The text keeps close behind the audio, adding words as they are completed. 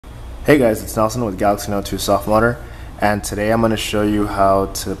Hey guys, it's Nelson with Galaxy Note 2 softModder, and today I'm going to show you how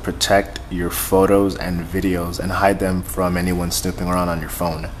to protect your photos and videos and hide them from anyone snooping around on your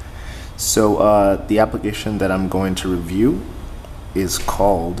phone. So the application that I'm going to review is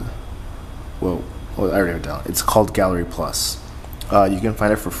called, I already wrote it down. It's called Gallery Plus. You can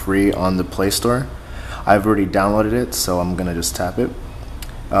find it for free on the Play Store. I've already downloaded it, so I'm going to just tap it.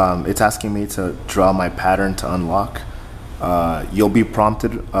 It's asking me to draw my pattern to unlock. You'll be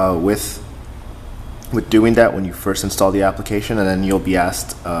prompted with doing that when you first install the application, and then you'll be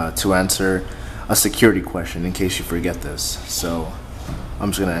asked to answer a security question in case you forget this. So I'm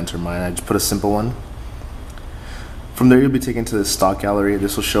just going to enter mine. I just put a simple one. From there, you'll be taken to the stock gallery.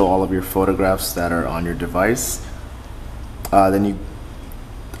 This will show all of your photographs that are on your device. Then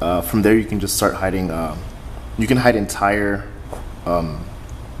from there you can just start hiding. You can hide entire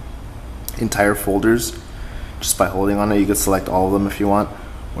folders just by holding on it. You can select all of them if you want,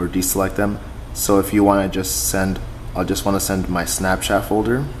 or deselect them. So if you want to just send, I'll just want to send my Snapchat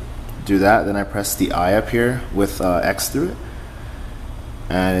folder. Do that. Then I press the I up here with X through it,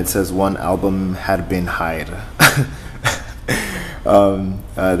 and it says one album had been hid.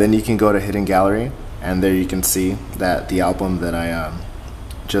 Then you can go to Hidden Gallery, and there you can see that the album that I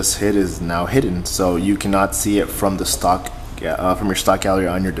just hid is now hidden. So you cannot see it from the stock. From your stock gallery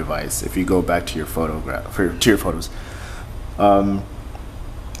on your device if you go back to your photos.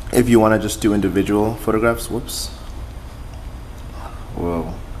 If you want to just do individual photographs,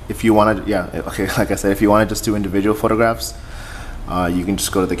 if you want to, like I said, if you want to just do individual photographs, you can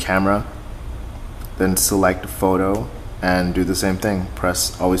just go to the camera, then select photo, and do the same thing.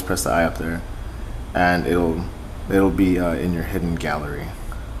 Always press the I up there, and it'll be in your hidden gallery,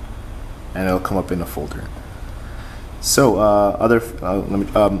 and it'll come up in a folder. So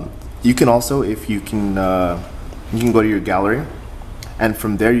you can also, if you can go to your gallery, and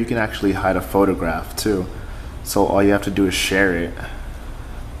from there you can actually hide a photograph too. So all you have to do is share it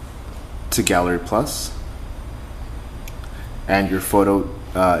to Gallery Plus, and your photo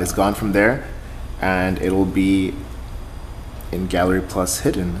is gone from there, and it'll be in Gallery Plus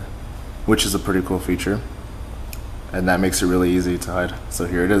hidden, which is a pretty cool feature, and that makes it really easy to hide. So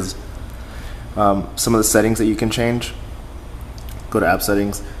here it is. Some of the settings that you can change: go to app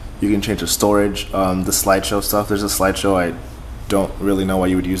settings. You can change the storage, the slideshow stuff. There's a slideshow. I don't really know why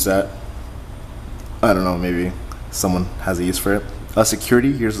you would use that. I don't know, maybe someone has a use for it.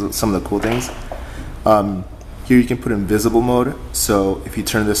 Security, here's some of the cool things. Here you can put invisible mode. So if you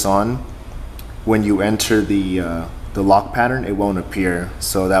turn this on, when you enter the lock pattern, it won't appear.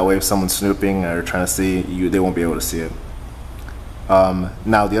 So that way if someone's snooping or trying to see you, they won't be able to see it.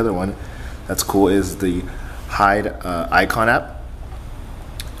 Now the other one that's cool is the hide icon app,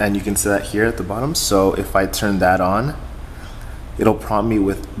 and you can see that here at the bottom. So if I turn that on, it'll prompt me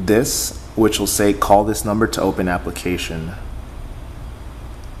with this, which will say call this number to open application.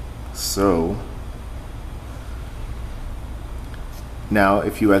 So now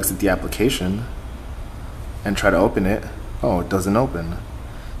if you exit the application and try to open it, it doesn't open.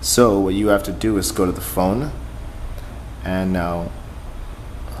 So what you have to do is go to the phone, and now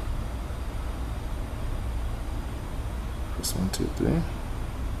 1, 2, 3.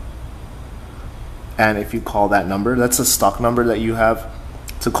 And if you call that number, that's a stock number that you have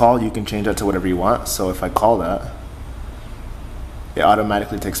to call. You can change that to whatever you want. So if I call that, it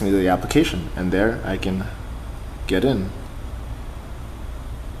automatically takes me to the application, and there I can get in.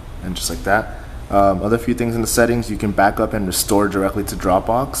 And just like that. Other few things in the settings: you can back up and restore directly to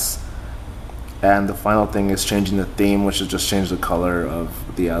Dropbox. And the final thing is changing the theme, which is just change the color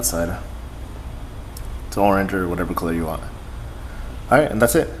of the outside to orange or whatever color you want. Alright, and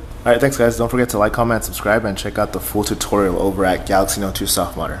that's it. Alright, thanks guys. Don't forget to like, comment, subscribe, and check out the full tutorial over at Galaxy Note 2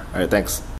 softModder. Alright, thanks.